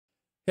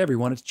Hey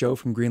everyone, it's Joe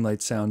from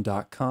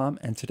greenlightsound.com,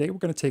 and today we're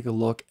going to take a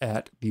look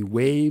at the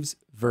Waves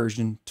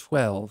version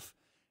 12,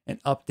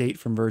 an update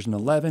from version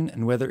 11,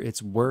 and whether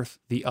it's worth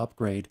the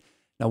upgrade.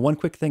 Now, one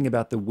quick thing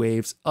about the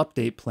Waves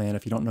update plan,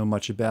 if you don't know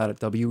much about it,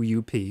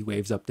 WUP,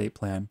 Waves update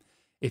plan,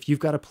 if you've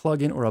got a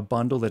plugin or a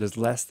bundle that is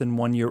less than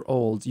 1 year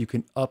old, you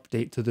can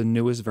update to the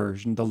newest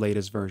version, the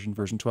latest version,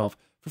 version 12,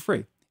 for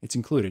free. It's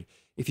included.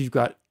 If you've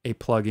got a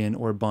plugin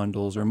or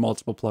bundles or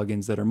multiple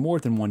plugins that are more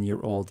than 1 year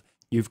old,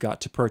 you've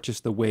got to purchase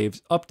the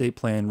Waves update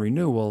plan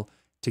renewal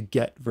to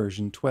get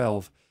version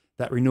 12.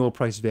 That renewal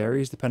price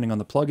varies depending on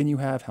the plugin you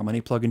have, how many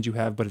plugins you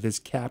have, but it is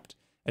capped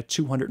at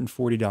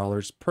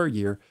 $240 per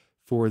year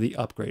for the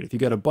upgrade. If you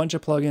got a bunch of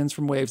plugins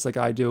from Waves like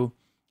I do,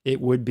 it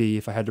would be,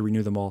 if I had to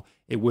renew them all,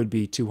 it would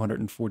be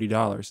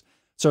 $240.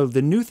 So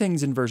the new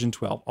things in version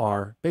 12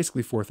 are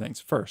basically 4 things.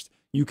 First,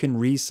 you can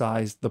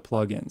resize the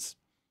plugins.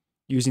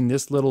 Using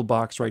this little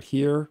box right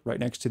here, right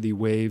next to the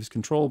Waves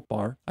control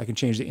bar, I can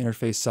change the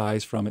interface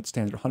size from its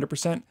standard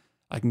 100%.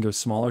 I can go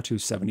smaller to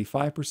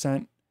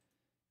 75%,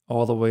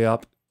 all the way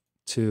up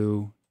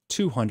to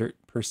 200%.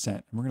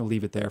 And we're going to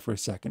leave it there for a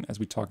second as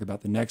we talk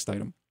about the next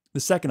item. The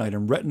second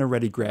item,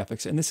 Retina-Ready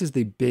Graphics, and this is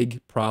the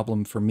big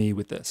problem for me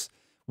with this.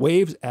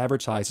 Waves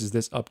advertises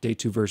this update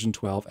to version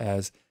 12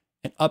 as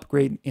an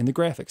upgrade in the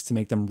graphics to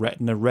make them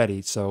Retina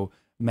ready. So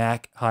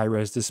Mac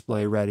high-res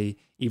display ready,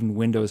 even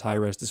Windows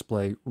high-res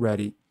display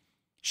ready.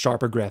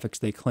 Sharper graphics,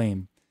 they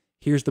claim.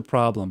 Here's the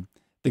problem.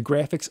 The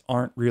graphics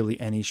aren't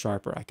really any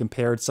sharper. I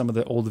compared some of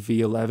the old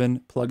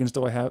V11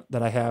 plugins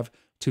that I have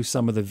to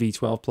some of the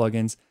V12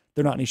 plugins.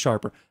 They're not any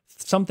sharper.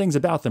 Some things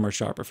about them are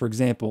sharper. For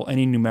example,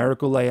 any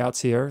numerical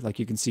layouts here, like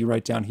you can see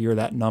right down here,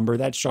 that number,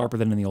 that's sharper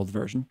than in the old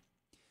version.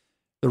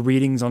 The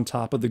readings on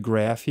top of the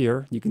graph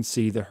here, you can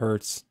see the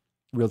Hertz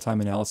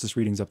real-time analysis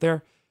readings up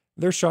there.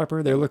 They're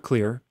sharper, they look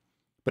clear.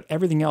 But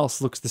everything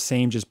else looks the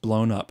same, just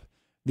blown up.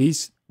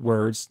 These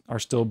words are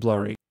still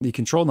blurry. The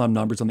control knob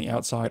numbers on the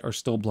outside are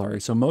still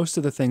blurry. So most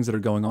of the things that are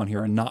going on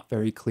here are not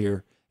very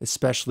clear,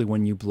 especially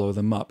when you blow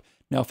them up.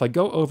 Now, if I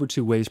go over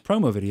to Waves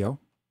promo video,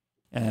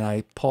 and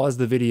I pause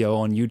the video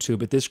on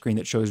YouTube at this screen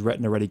that shows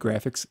Retina-Ready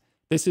Graphics,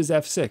 this is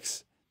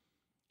F6.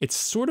 It's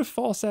sort of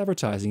false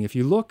advertising. If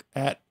you look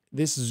at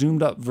this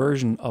zoomed up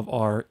version of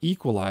our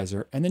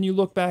equalizer, and then you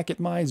look back at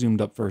my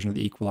zoomed up version of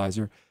the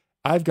equalizer,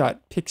 I've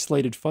got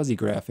pixelated fuzzy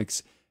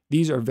graphics.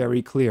 These are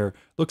very clear.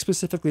 Look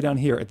specifically down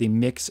here at the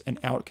mix and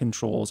out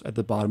controls at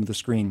the bottom of the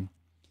screen.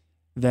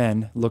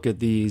 Then look at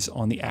these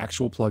on the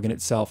actual plugin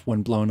itself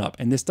when blown up.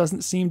 And this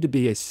doesn't seem to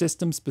be a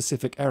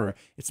system-specific error.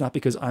 It's not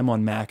because I'm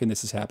on Mac and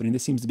this is happening.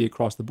 This seems to be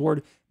across the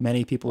board.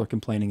 Many people are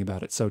complaining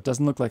about it. So it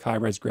doesn't look like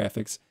high-res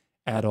graphics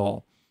at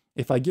all.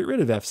 If I get rid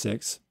of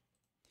F6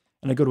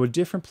 and I go to a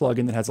different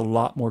plugin that has a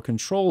lot more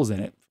controls in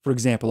it, for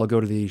example, I'll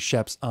go to the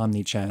Shep's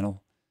Omni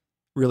channel.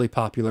 Really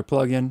popular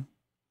plugin.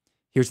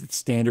 Here's the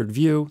standard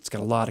view. It's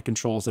got a lot of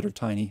controls that are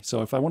tiny.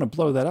 So if I want to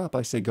blow that up,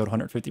 I say go to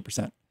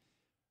 150%.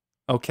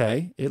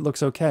 Okay, it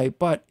looks okay,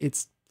 but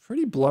it's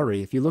pretty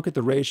blurry. If you look at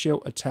the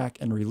ratio, attack,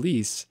 and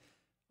release,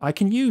 I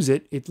can use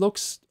it. It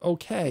looks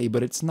okay,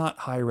 but it's not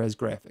high-res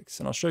graphics.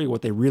 And I'll show you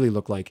what they really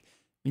look like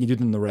when you do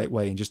them the right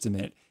way in just a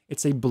minute.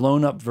 It's a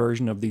blown-up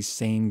version of these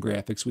same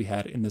graphics we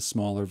had in the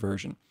smaller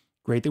version.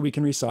 Great that we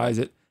can resize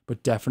it,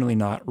 but definitely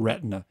not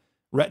Retina.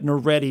 Retina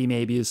Ready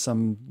maybe is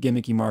some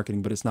gimmicky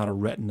marketing, but it's not a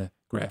Retina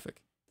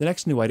graphic. The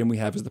next new item we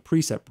have is the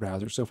preset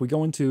browser. So if we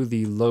go into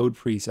the load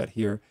preset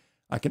here,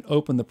 I can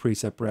open the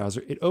preset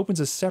browser. It opens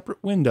a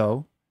separate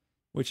window,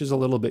 which is a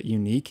little bit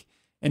unique,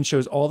 and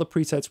shows all the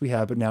presets we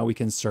have, but now we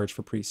can search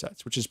for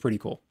presets, which is pretty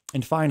cool.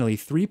 And finally,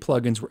 3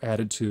 plugins were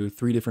added to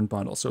 3 different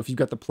bundles. So if you've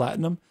got the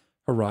Platinum,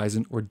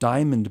 Horizon, or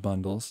Diamond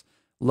bundles,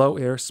 Low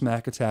Air,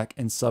 Smack Attack,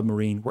 and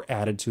Submarine were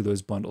added to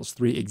those bundles.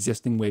 3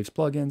 existing Waves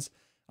plugins.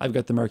 I've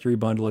got the Mercury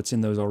bundle, it's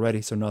in those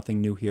already, so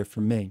nothing new here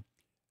from me.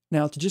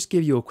 Now, to just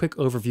give you a quick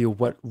overview of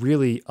what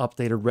really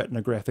updated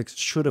Retina graphics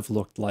should have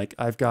looked like,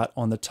 I've got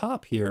on the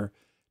top here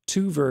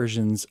 2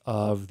 versions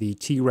of the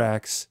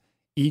T-Rax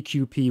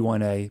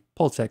EQP1A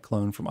Pultec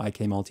clone from IK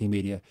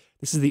Multimedia.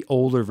 This is the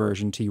older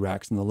version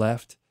T-Rax on the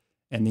left,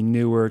 and the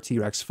newer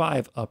T-Rax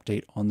 5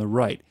 update on the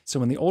right.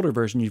 So in the older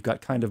version, you've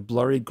got kind of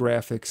blurry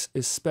graphics,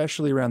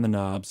 especially around the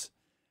knobs.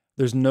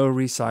 There's no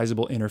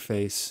resizable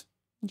interface,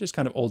 just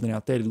kind of old and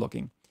outdated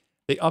looking.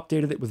 They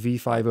updated it with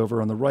V5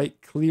 over on the right.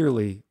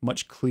 Clearly,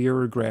 much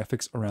clearer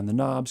graphics around the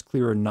knobs,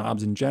 clearer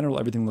knobs in general.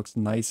 Everything looks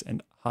nice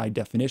and high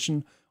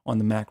definition on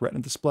the Mac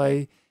Retina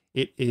display.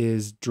 It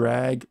is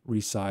drag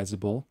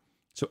resizable.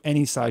 So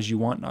any size you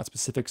want, not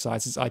specific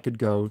sizes. I could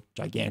go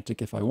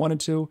gigantic if I wanted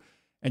to.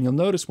 And you'll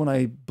notice when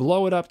I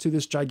blow it up to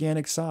this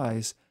gigantic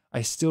size,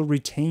 I still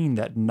retain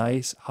that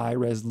nice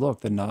high-res look.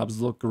 The knobs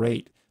look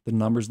great. The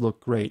numbers look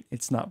great.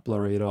 It's not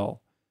blurry at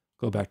all.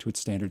 Go back to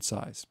its standard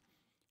size.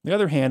 On the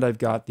other hand, I've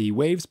got the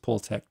Waves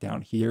Pultec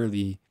down here,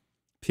 the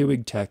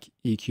Puigtec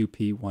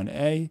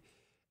EQP1A,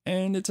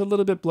 and it's a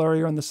little bit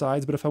blurrier on the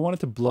sides, but if I wanted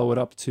to blow it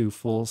up to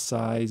full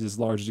size, as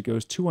large as it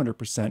goes,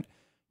 200%,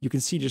 you can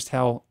see just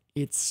how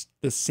it's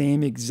the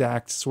same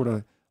exact sort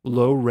of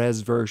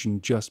low-res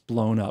version, just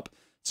blown up.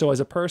 So as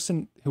a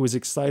person who was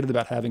excited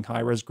about having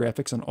high-res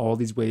graphics on all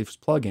these Waves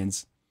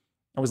plugins,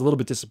 I was a little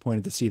bit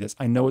disappointed to see this.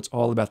 I know it's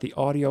all about the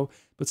audio,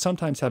 but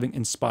sometimes having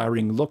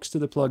inspiring looks to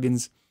the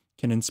plugins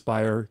can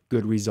inspire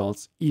good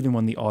results, even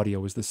when the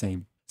audio is the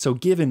same. So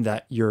given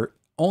that you're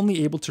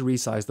only able to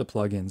resize the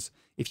plugins,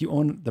 if you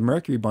own the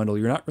Mercury bundle,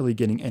 you're not really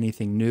getting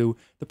anything new.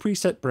 The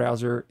preset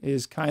browser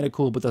is kind of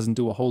cool, but doesn't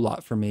do a whole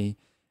lot for me.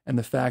 And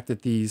the fact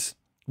that these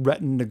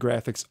Retina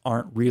graphics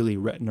aren't really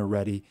Retina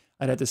ready,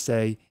 I'd have to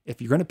say, if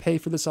you're going to pay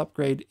for this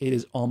upgrade, it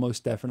is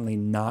almost definitely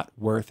not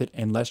worth it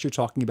unless you're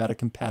talking about a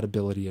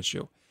compatibility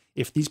issue.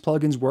 If these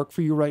plugins work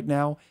for you right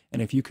now,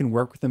 and if you can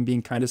work with them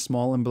being kind of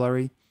small and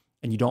blurry,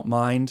 and you don't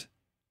mind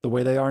the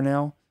way they are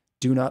now,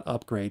 do not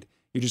upgrade.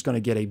 You're just going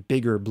to get a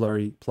bigger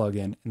blurry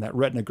plugin, and that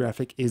Retina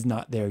graphic is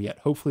not there yet.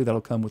 Hopefully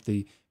that'll come with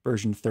the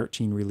version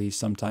 13 release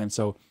sometime.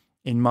 So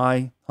in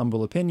my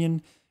humble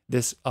opinion,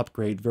 this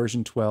upgrade,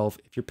 version 12,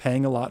 if you're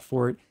paying a lot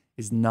for it,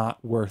 is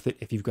not worth it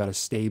if you've got a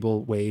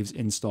stable Waves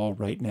install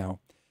right now.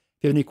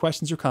 If you have any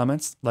questions or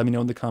comments, let me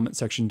know in the comment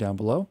section down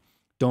below.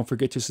 Don't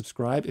forget to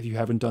subscribe if you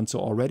haven't done so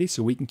already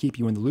so we can keep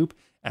you in the loop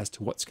as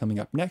to what's coming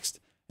up next,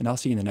 and I'll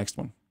see you in the next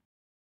one.